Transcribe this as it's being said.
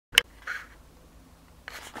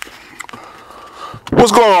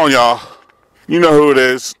What's going on, y'all? You know who it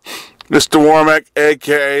is. Mr. Warmack,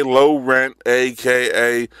 a.k.a. Low Rent,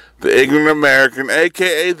 a.k.a. The Ignorant American,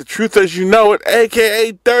 a.k.a. The Truth As You Know It,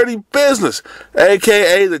 a.k.a. Dirty Business,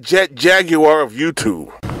 a.k.a. The Jet Jaguar of YouTube.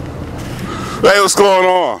 Hey, what's going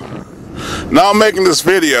on? Now I'm making this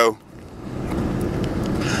video.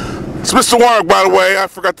 It's Mr. Warmack, by the way. I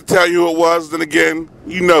forgot to tell you who it was. Then again,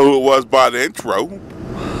 you know who it was by the intro.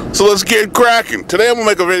 So let's get cracking. Today I'm going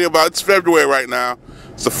to make a video about, it's February right now.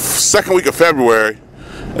 It's the second week of February.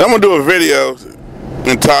 And I'm going to do a video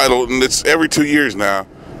entitled, and it's every 2 years now,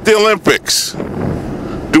 the Olympics.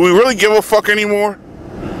 Do we really give a fuck anymore?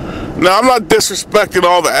 Now, I'm not disrespecting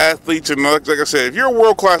all the athletes. And like I said, if you're a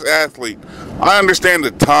world-class athlete, I understand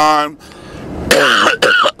the time.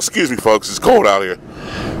 Excuse me, folks. It's cold out here.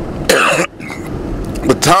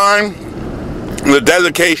 The time and the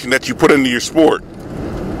dedication that you put into your sport.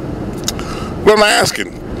 What am I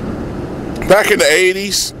asking? Back in the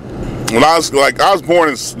 80s, when I was born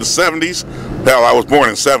in the 70s. Hell, I was born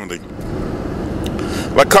in 70.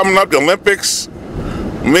 Like coming up the Olympics,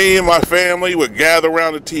 me and my family would gather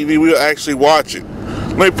around the TV. We would actually watch it.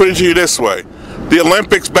 Let me put it to you this way: the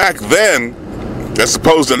Olympics back then, as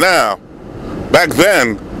opposed to now, back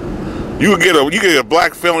then, you could get a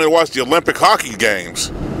black family to watch the Olympic hockey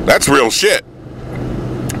games. That's real shit.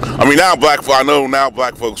 I mean, I know now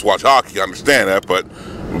black folks watch hockey. I understand that, but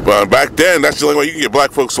back then, that's the only way you can get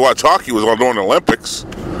black folks to watch hockey was during the Olympics.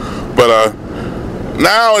 But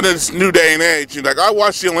now in this new day and age, like, I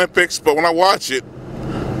watch the Olympics, but when I watch it,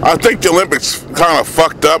 I think the Olympics kind of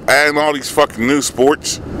fucked up, adding all these fucking new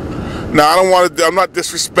sports. Now, I'm not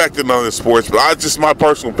disrespecting none of the sports, but that's just my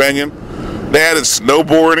personal opinion. They added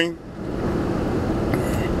snowboarding.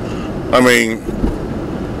 I mean,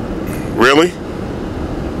 really?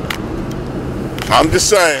 I'm just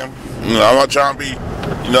saying. You know, I'm not trying to be,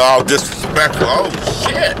 all disrespectful. Oh,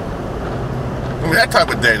 shit. I mean, that type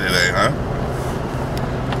of day today, huh?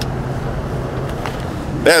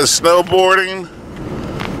 They had snowboarding.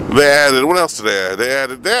 They added, what else did they add?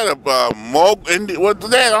 They had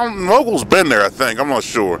Mogul's been there, I think. I'm not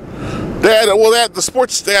sure. They had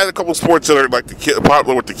a couple sports that are like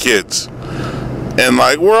popular with the kids. And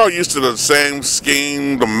like, we're all used to the same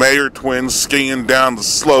skiing, the Mayer twins skiing down the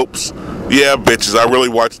slopes. Yeah, bitches, I really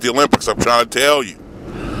watched the Olympics, I'm trying to tell you.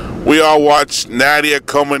 We all watched Nadia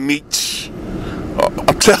Comaneci.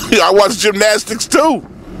 I'm telling you, I watched gymnastics too.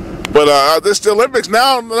 But this the Olympics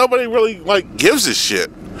now, nobody really gives a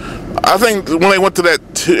shit. I think when they went to that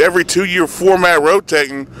every 2 year format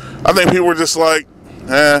rotating, I think people were just like,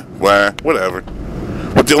 whatever.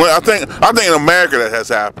 But I think in America that has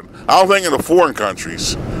happened. I don't think in the foreign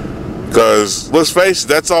countries, because let's face it,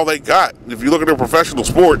 that's all they got. If you look at their professional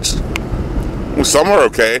sports, some are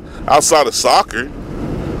okay outside of soccer.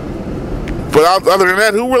 But other than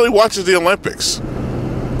that, who really watches the Olympics?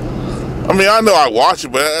 I mean, I know I watch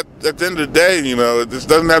it, but at the end of the day, it just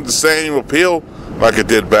doesn't have the same appeal like it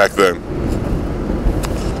did back then.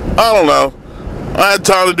 I don't know. I had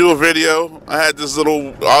time to do a video. I had this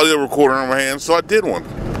little audio recorder in my hand, so I did one.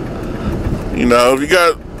 If you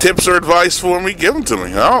got tips or advice for me, give them to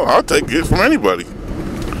me. I'll take it from anybody.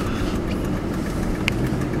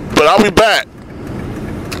 But I'll be back.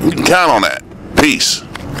 You can count on that. Peace.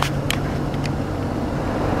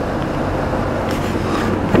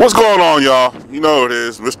 What's going on, y'all? You know who it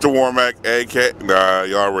is. Mr. Warmack, a.k.a. Nah,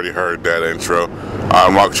 you already heard that intro.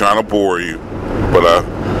 I'm not trying to bore you. But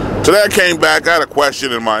today I came back. I had a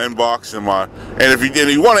question in my inbox. And if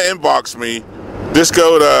you want to inbox me, just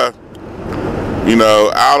go to,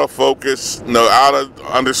 out_focus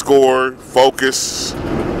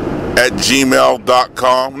at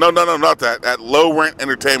gmail.com. No, not that. At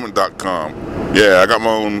lowrententertainment.com. Yeah, I got my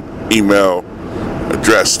own email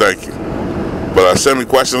address. Thank you. But send me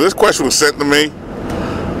questions. This question was sent to me,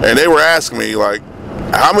 and they were asking me,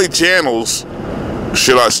 how many channels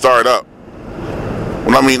should I start up?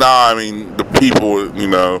 When I mean the people,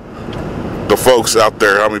 the folks out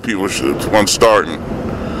there, how many people should one starting?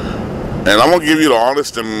 And I'm going to give you the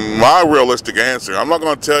honest and my realistic answer. I'm not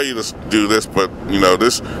going to tell you to do this, but,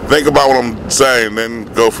 just think about what I'm saying, then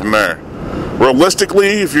go from there.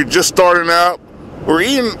 Realistically, if you're just starting out, or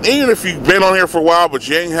even if you've been on here for a while, but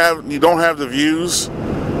you don't have the views,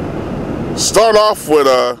 start off with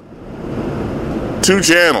 2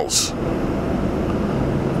 channels.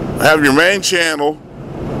 Have your main channel,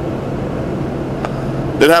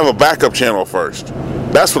 then have a backup channel first.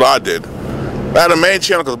 That's what I did. I had a main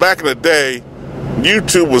channel because back in the day,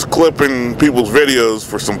 YouTube was clipping people's videos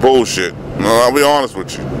for some bullshit. I'll be honest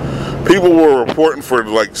with you. people were reporting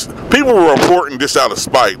people were reporting this out of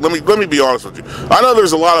spite. Let me be honest with you. I know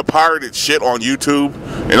there's a lot of pirated shit on YouTube,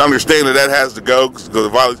 and understand that has to go because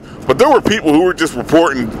of violence. But there were people who were just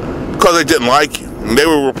reporting because they didn't like you, and they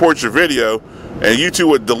would report your video, and YouTube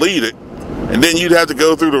would delete it, and then you'd have to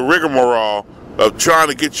go through the rigmarole of trying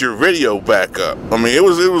to get your video back up. I mean, it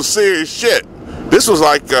was serious shit. This was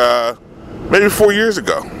like maybe 4 years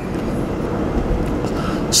ago.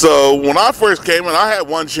 So when I first came in, I had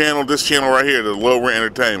one channel, this channel right here, the Low Rent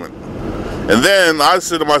Entertainment. And then I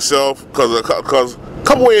said to myself, because a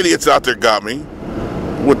couple of idiots out there got me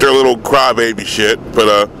with their little crybaby shit,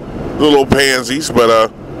 but little pansies, but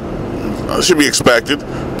should be expected.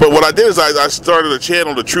 But what I did is I started a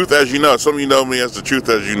channel, The Truth As You Know. Some of you know me as The Truth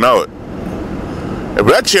As You Know It. And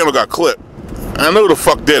that channel got clipped. I know who the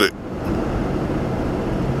fuck did it.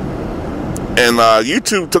 And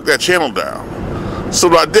YouTube took that channel down. So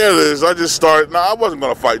what I did is I just started. I wasn't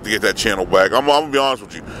going to fight to get that channel back. I'm going to be honest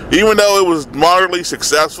with you. Even though it was moderately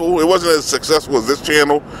successful, it wasn't as successful as this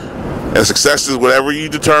channel. And success is whatever you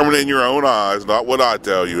determine in your own eyes, not what I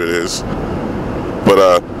tell you it is.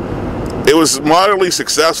 But it was moderately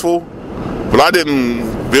successful. But I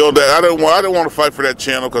didn't build that. I didn't want to fight for that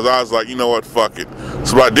channel because I was like, you know what, fuck it.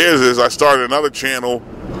 So what I did is I started another channel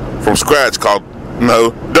from scratch called,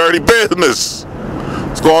 Dirty Business.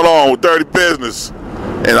 What's going on with Dirty Business?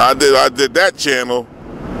 And I did that channel,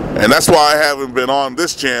 and that's why I haven't been on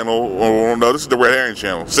this channel. Oh, no, this is the Red Herring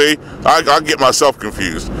channel. See, I get myself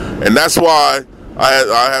confused, and that's why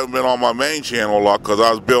I haven't been on my main channel a lot, because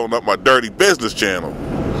I was building up my Dirty Business channel.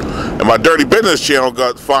 And my Dirty Business channel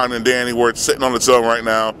got fine and dandy where it's sitting on its own right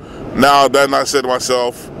now. Now then I said to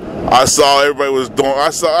myself, I saw everybody was doing. I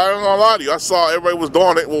ain't gonna lie to you. I saw everybody was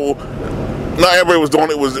doing it. Well, not everybody was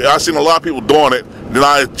doing it. I seen a lot of people doing it. Then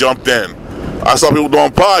I jumped in. I saw people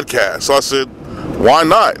doing podcasts, so I said, why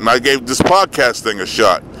not? And I gave this podcast thing a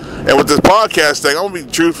shot. And with this podcast thing, I'm gonna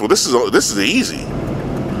be truthful. This is easy.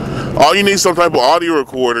 All you need is some type of audio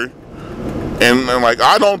recorder, and like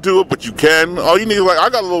I don't do it, but you can. All you need is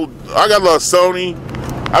I got a little Sony.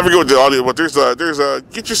 I forget what the audio, but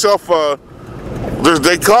get yourself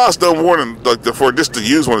they cost no more than for just to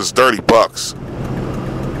use one is $30.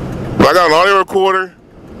 But I got an audio recorder.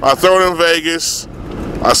 I throw it in Vegas.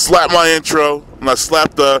 I slap my intro, and I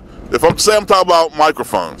slap if I'm talking about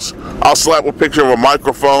microphones, I'll slap a picture of a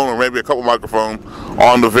microphone or maybe a couple microphones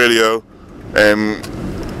on the video, and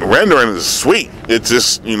rendering is sweet. It's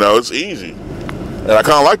just, it's easy. And I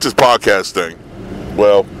kind of like this podcast thing.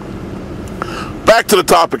 Well, back to the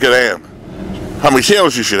topic at hand. How many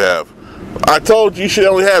channels you should have. I told you should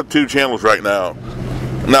only have 2 channels right now.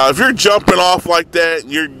 Now, if you're jumping off like that,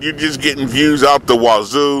 you're just getting views out the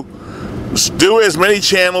wazoo, do as many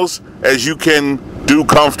channels as you can do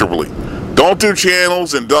comfortably. Don't do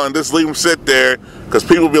channels and just leave them sit there, because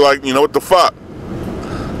people be like, what the fuck?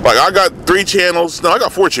 Like, I got 3 channels. No, I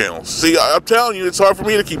got 4 channels. See, I'm telling you, it's hard for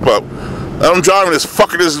me to keep up. I'm driving this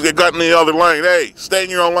fucker that got in the other lane. Hey, stay in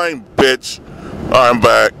your own lane, bitch. All right, I'm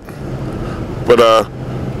back. But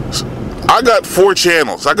I got 4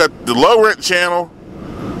 channels. I got the Low Rent channel.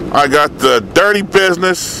 I got the Dirty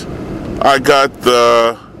Business. I got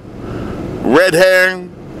the Red Herring.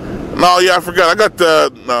 No, yeah, I forgot. I got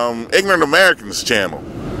the Ignorant Americans channel.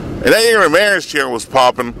 And that Ignorant Americans channel was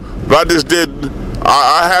popping, but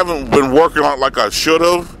I haven't been working on it like I should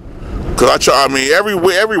have. Because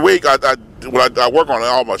every week I work on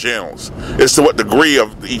all my channels. It's to what degree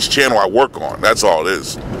of each channel I work on. That's all it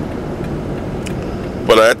is.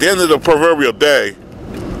 But at the end of the proverbial day,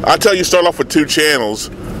 I tell you start off with 2 channels,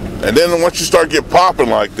 and then once you start getting popping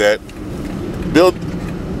like that, build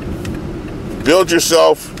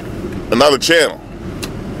yourself another channel.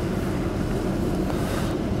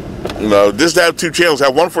 Just have 2 channels.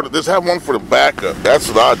 Have one for the backup. That's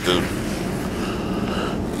what I do.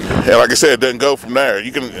 And like I said, it doesn't go from there.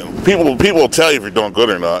 People will tell you if you're doing good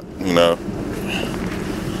or not.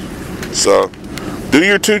 So do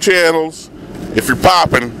your 2 channels. If you're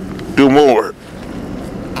popping, do more.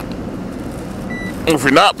 If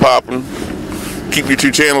you're not popping, keep your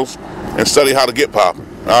 2 channels and study how to get popping.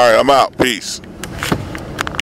 All right, I'm out. Peace.